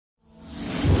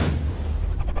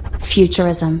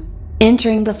Futurism.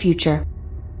 Entering the future.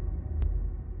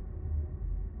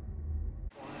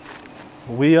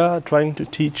 We are trying to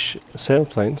teach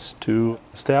sailplanes to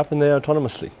stay up in the air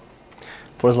autonomously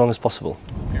for as long as possible.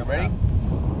 You ready?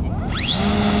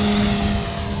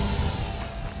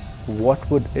 What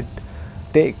would it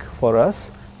take for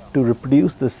us to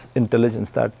reproduce this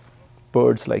intelligence that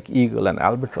birds like eagle and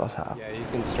albatross have? Yeah, you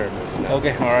can start moving now.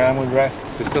 Okay, all right, I'm with Rex.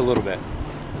 Just a little bit.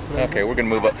 Okay, we're going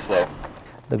to move up slow.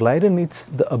 The glider needs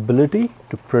the ability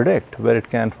to predict where it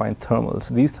can find thermals.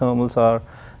 These thermals are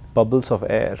bubbles of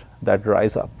air that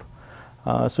rise up.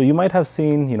 So you might have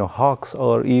seen, hawks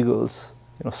or eagles,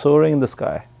 soaring in the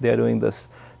sky. They are doing this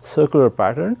circular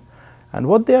pattern, and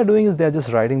what they are doing is they are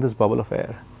just riding this bubble of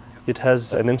air. It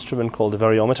has an instrument called a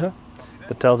variometer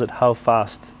that tells it how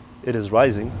fast it is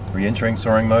rising. Re-entering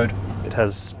soaring mode. It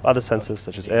has other sensors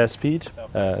such as airspeed,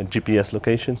 GPS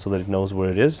location, so that it knows where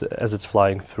it is as it's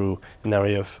flying through an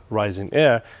area of rising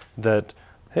air, that,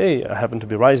 hey, I happen to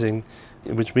be rising,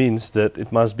 which means that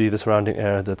it must be the surrounding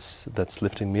air that's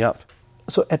lifting me up.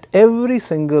 So at every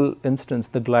single instance,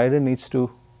 the glider needs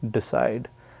to decide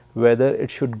whether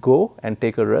it should go and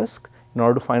take a risk in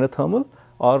order to find a thermal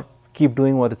or keep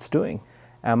doing what it's doing.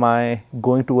 Am I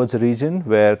going towards a region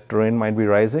where terrain might be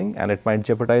rising and it might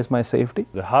jeopardize my safety?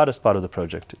 The hardest part of the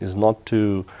project is not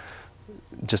to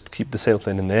just keep the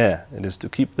sailplane in the air. It is to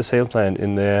keep the sailplane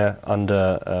in the air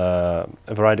under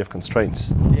a variety of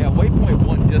constraints. Yeah, waypoint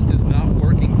 1 just is not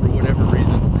working for whatever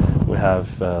reason. We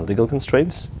have legal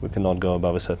constraints. We cannot go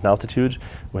above a certain altitude.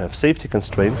 We have safety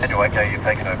constraints. Okay, you've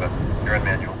taken over. You're in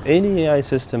manual. Any AI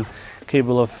system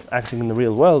capable of acting in the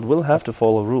real world will have to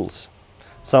follow rules.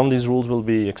 Some of these rules will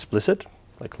be explicit,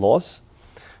 like laws,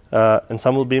 and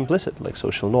some will be implicit, like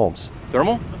social norms.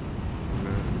 Thermal?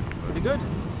 Pretty good.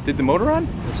 Did the motor on?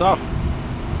 It's off.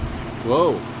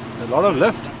 Whoa, a lot of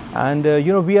lift. And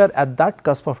we are at that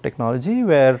cusp of technology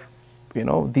where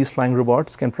these flying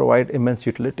robots can provide immense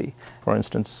utility. For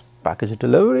instance, package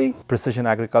delivery, precision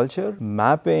agriculture,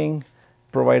 mapping,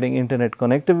 providing internet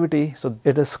connectivity. So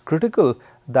it is critical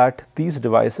that these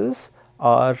devices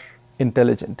are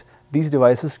intelligent. These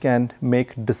devices can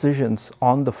make decisions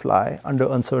on the fly under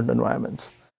uncertain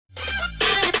environments.